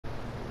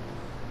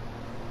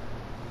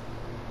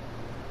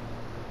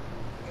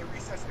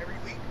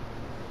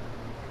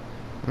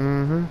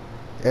Mm-hmm.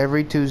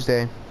 Every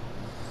Tuesday.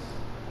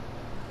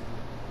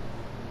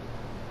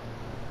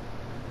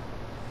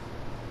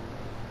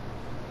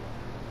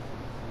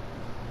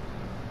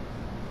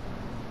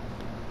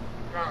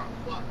 Oh,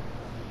 fuck.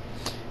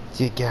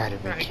 You gotta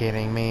be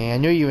kidding me. I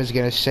knew you was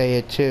gonna say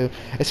it too.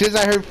 As soon as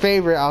I heard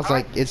favorite, I was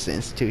like, it's the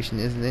institution,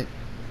 isn't it?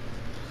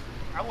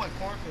 I want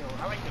Cornfield.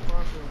 I like the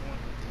Cornfield one.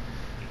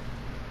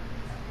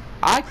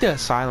 I like the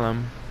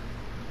Asylum.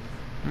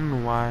 I don't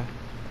know why.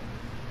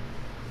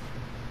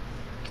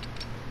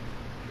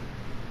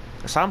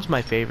 Asylum's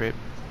my favorite.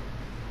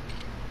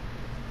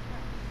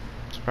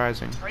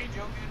 Surprising. Are you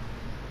joking?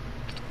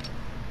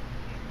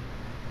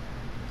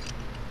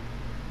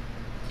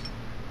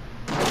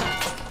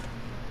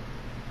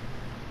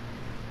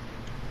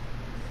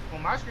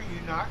 On my screen, you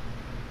not.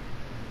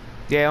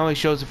 Yeah, it only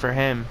shows it for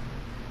him.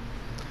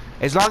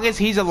 As long as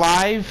he's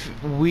alive,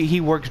 he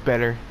works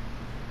better.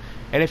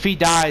 And if he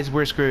dies,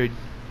 we're screwed.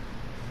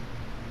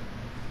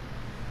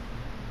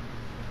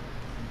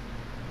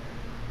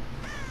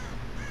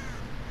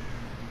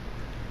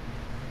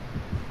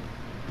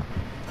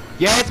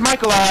 Yeah, it's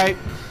Michael, alright.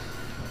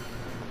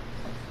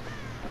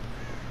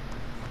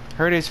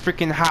 Heard his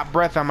freaking hot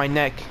breath on my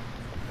neck.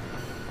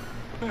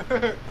 He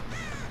was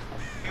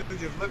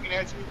just looking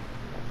at you.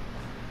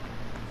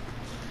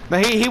 No,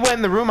 he went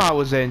in the room I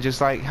was in,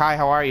 just like, hi,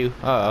 how are you?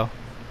 Uh-oh.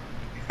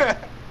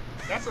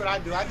 That's what I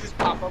do. I just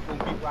pop up on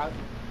people.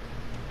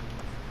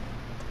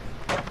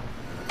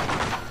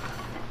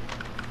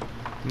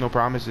 No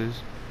promises.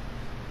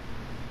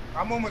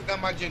 I'm almost done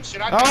my gen.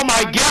 Should I? Oh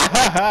my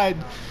god!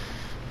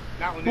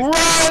 Not when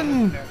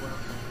Run! that well.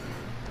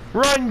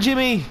 Run,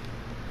 Jimmy!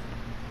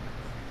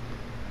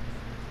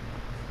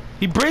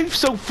 He breathes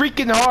so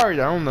freaking hard.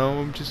 I don't know.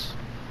 I'm just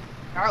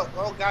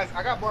Oh, guys,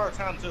 I got borrowed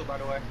time too, by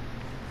the way.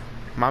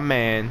 my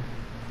man.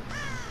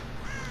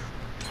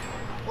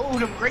 Oh,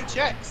 them great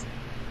checks.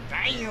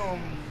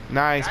 Damn.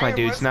 Nice, my Damn,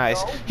 dudes. let's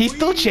Nice. go, He's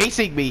still boy.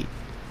 chasing me.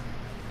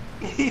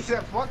 He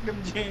said, "Fuck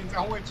them gens.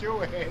 I want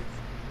your ass."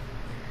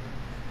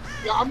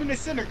 Yo, I'm in the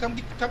center. Come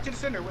to the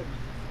center with me.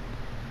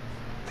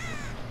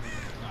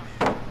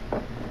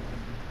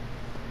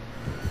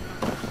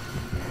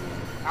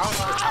 I don't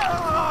know.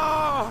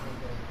 Ah!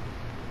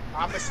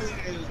 I'm assuming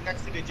it was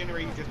next to the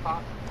generator you just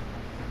popped.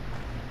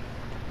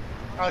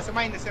 Oh,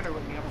 somebody in the center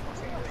with me. I'm gonna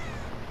say it.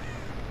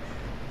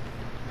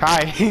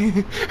 Hi.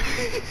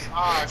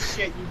 Oh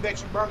shit! You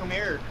bet you brought him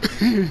here.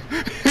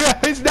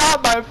 It's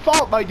not my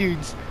fault, my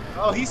dudes.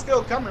 Oh, he's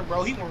still coming,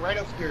 bro. He went right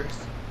upstairs.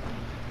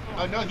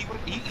 Oh no, he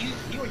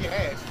on your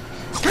ass.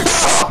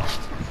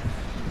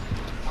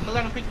 I'm gonna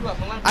let him pick you up.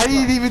 I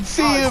didn't even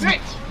see him.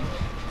 Shit.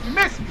 You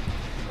missed me.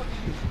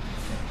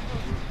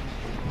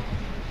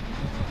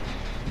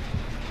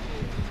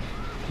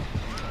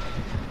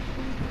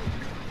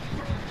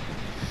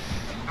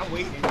 I'm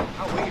waiting.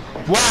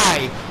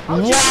 Why?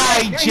 Oh,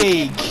 Why, yeah,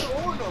 Jake?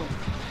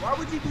 Why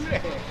would you do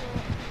that?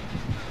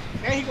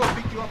 Now he gonna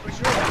pick you up for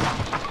sure.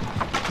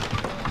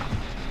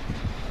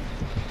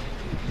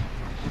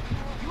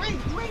 You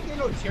ain't getting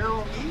no terror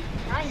on me.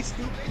 I ain't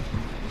stupid.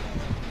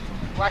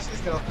 Watch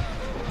this though.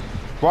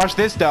 Watch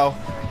this, though.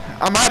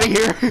 I'm out of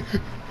here.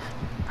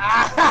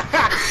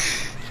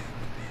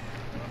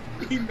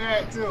 He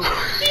mad too.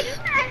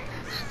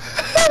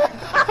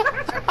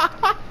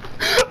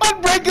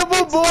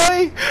 Unbreakable,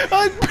 boy.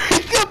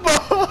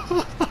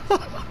 Unbreakable.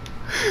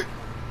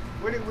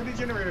 Where the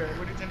generator?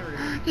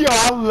 Yo,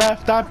 I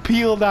left. I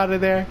peeled out of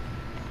there.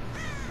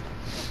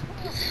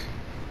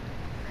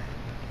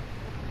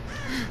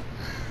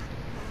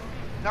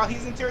 No,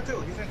 he's in tier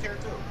 2. He in tier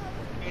 2.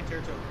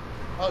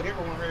 Oh, there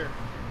was one right here.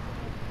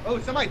 Oh,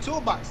 somebody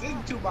toolbox. This is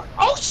a toolbox.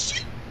 Oh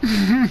shit!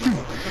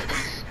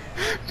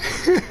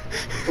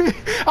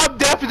 I'm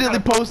definitely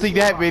posting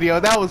that video.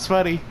 That was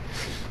funny.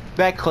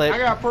 That clip. I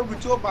got a purple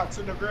toolbox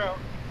in the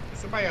ground.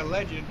 Somebody a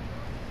legend.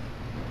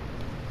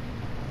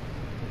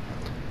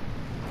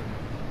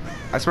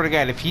 I swear to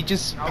God, if he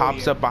just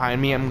pops up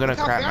behind me, I'm gonna Look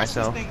how crap fast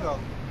myself. This thing go.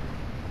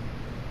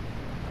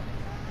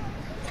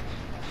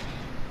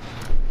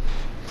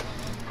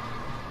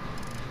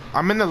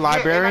 I'm in the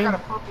library. Yeah, and I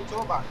got a purple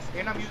toolbox.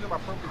 And I'm using my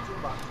purple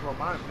toolbox. Well,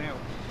 mine's now.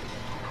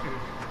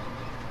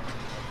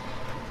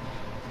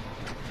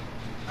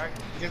 Alright,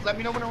 just let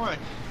me know when to run.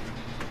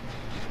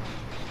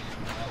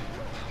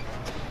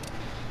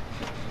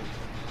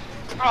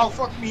 Oh,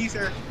 fuck me,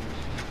 sir.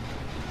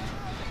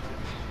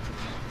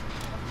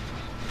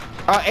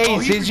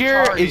 Ace, he's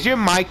is your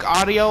mic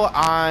audio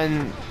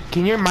on?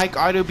 Can your mic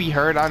audio be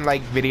heard on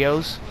like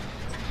videos?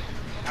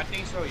 I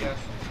think so, yes.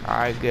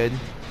 Alright, good.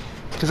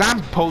 Cause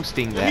I'm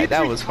posting that. He's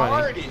That was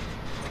funny. retarded.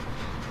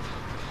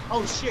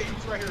 Oh shit,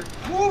 he's right here.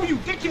 Move, you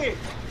dickhead!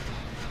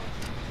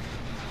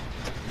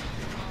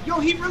 Yo,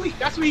 he really,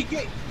 that's what he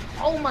get.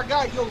 Oh my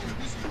god, yo,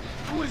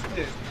 who is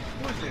this?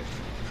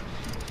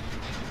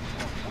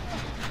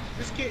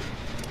 This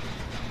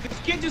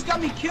kid just got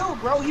me killed,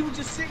 bro. He was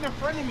just sitting in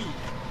front of me,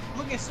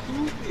 looking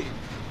stupid.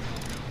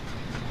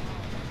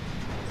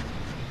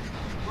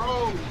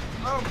 Bro,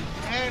 I'm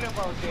mad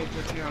about that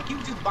just now. He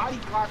was just body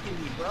blocking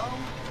me, bro.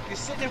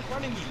 Just sitting in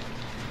front of me.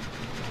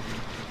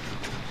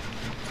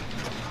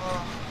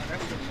 Oh,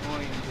 that's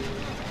annoying, dude.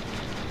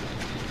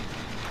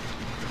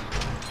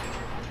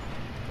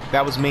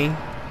 That was me.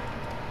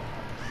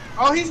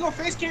 Oh, he's gonna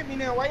face camp me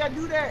now. Why y'all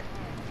do that?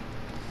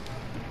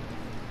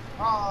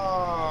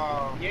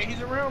 Oh, yeah,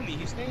 he's around me.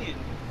 He's staying.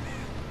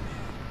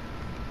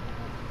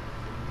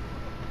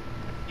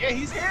 Yeah,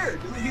 he's here,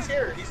 dude. He's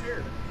here. He's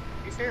here.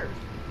 He's here.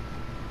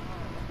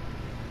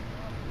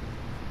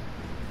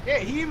 Yeah,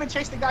 he even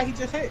chased the guy he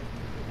just hit.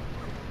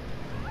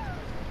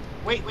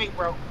 Wait,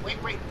 bro. Wait.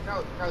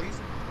 No,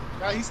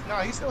 he's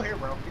still here,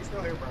 bro. He's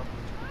still here, bro.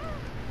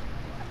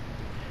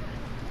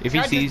 If Can he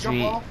I just sees jump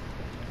me, off?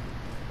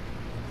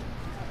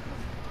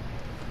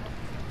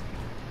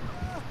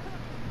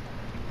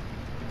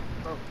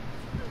 Bro.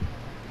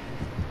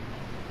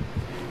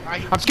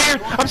 I'm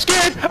scared. I'm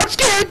scared. I'm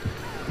scared.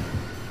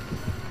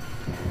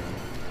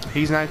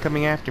 He's not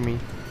coming after me.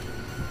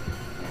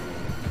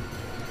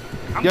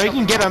 Yo, you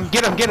can get him.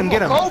 Get him. Get him.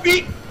 Get him.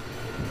 Kobe!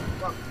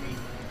 Fuck me.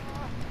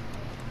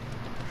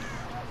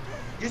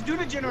 Just do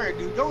the generator,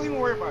 dude. Don't even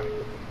worry about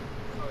it.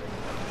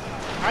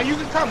 Now you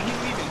can come. He's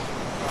leaving.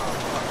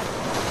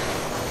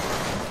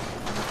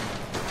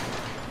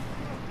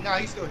 No,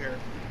 he's still here.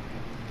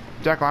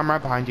 Jackal, I'm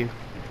right behind you.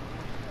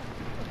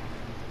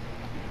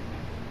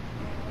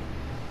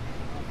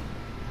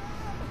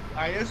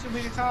 Alright, this should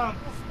be the time.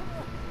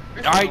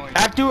 Alright,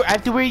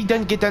 after we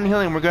get done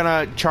healing, we're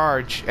gonna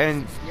charge,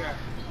 and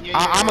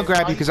I'm gonna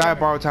grab you because I have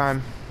borrowed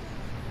time.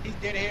 He's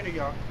dead ahead of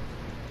y'all.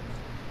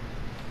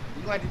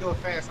 You gonna have to do it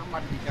fast. I'm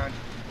about to be done.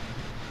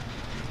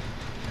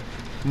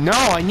 No,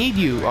 I need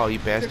you. Oh, you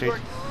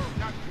bastard.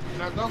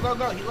 No,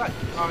 go. He left.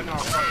 Oh no.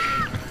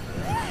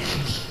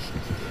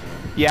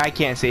 Yeah, I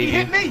can't save He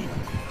you. hit me.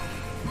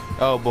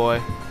 Oh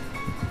boy.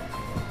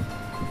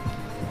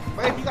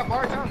 But if you got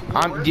borrowed time,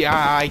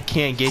 I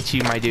can't get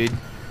you, my dude.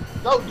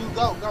 Go, dude.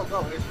 Go.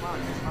 It's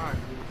fine.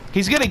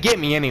 He's gonna get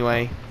me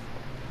anyway.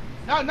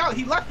 No,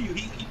 he left you.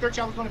 He thought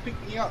y'all was gonna pick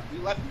me up. He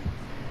left you.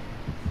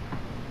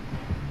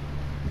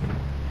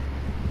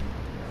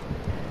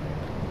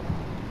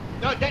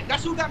 No,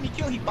 that's who got me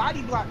killed. He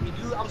body blocked me,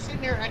 dude. I was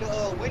sitting there at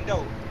the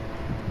window,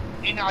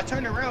 and I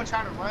turned around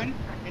trying to run,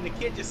 and the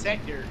kid just sat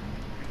there and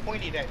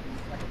pointed at me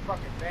like a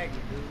fucking faggot,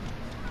 dude.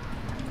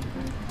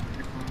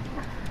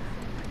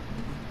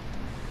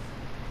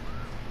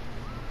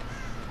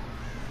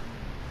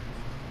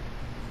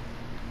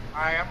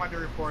 Alright, I'm about to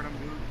report him,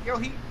 dude. Yo,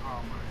 he.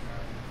 Oh my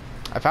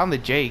god. I found the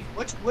Jake.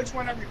 Which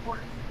one I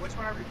reported? Which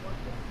one I reported?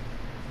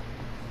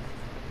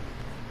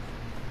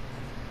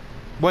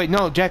 Wait,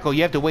 no, Jackal,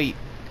 you have to wait.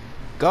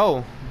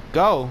 Go.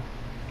 No,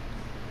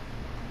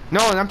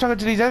 I'm talking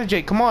to these other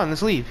Jake. Come on,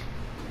 let's leave.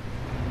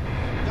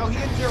 No,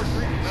 he in 03.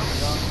 Remember,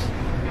 dog.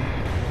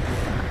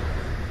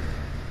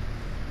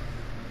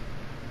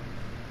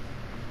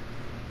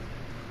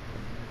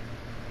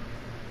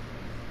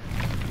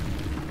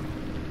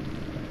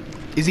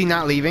 Is he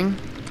not leaving?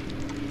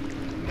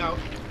 No.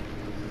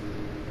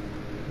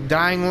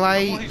 Dying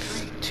Light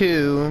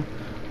 2,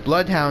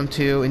 Bloodhound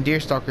 2, and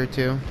Deerstalker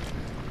 2.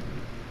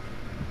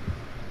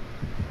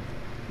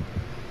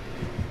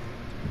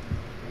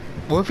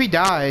 Well, if he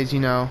dies, you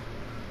know.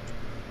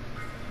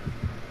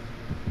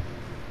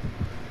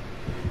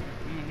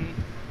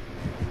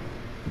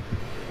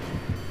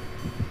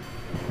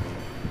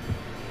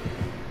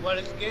 What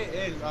it's get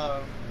is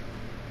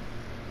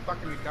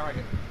fucking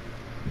retarded.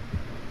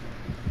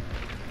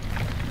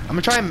 I'm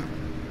gonna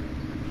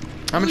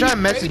try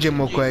and message him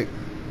real quick.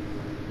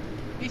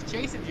 He's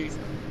chasing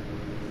Jason.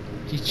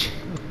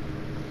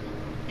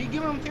 He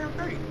giving him tier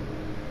 3.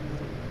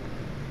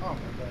 Oh my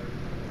god.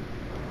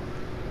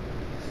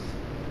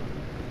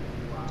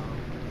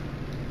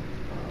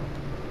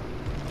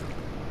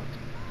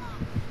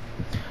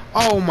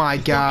 Oh my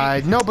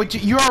god. No, but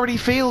you already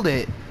failed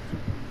it.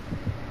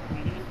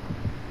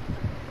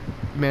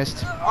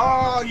 Missed.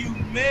 Oh, you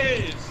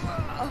missed.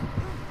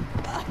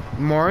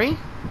 Mori?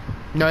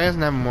 No, he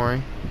doesn't have a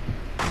Mori.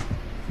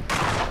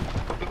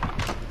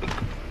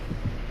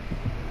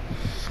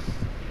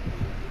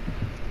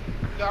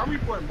 No, I'm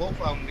reporting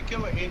both of them, the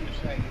killer and the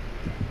shaggy.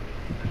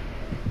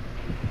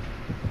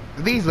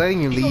 I think he's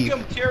letting you He's gonna leave. give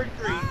him tier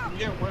 3 and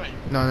then run.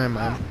 No, never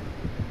mind.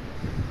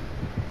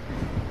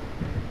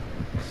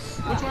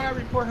 Which one I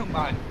report him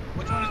by?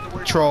 Which one is the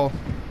worst? Troll.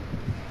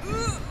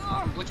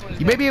 Which one is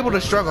You may be able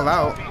to struggle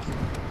out.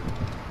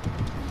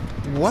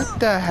 What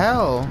the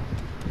hell?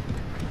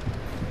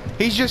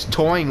 He's just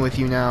toying with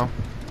you now.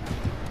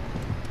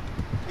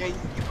 Yeah, you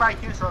probably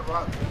can struggle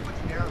out. He'll put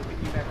you down and pick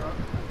you back up.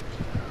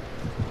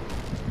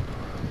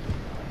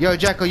 Yo,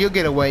 Jackal, you'll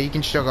get away. You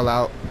can struggle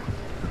out.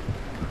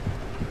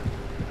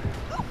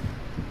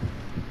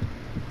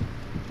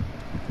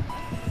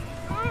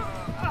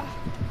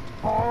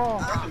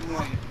 That's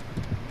annoying.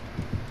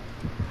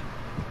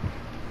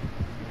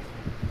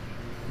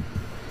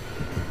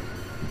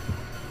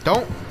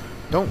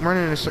 Don't run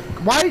in a circle.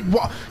 Why?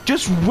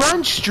 Just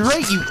run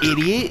straight, you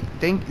idiot.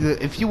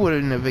 If you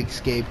wouldn't have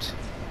escaped.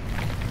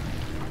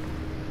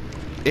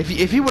 If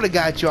he would have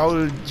got you, I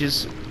would have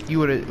just. You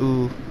would have.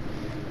 Ooh.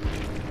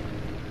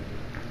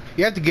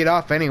 You have to get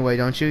off anyway,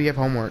 don't you? You have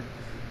homework.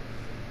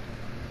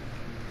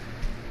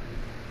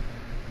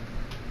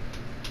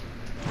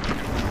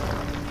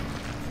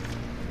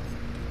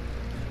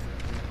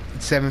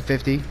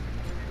 750.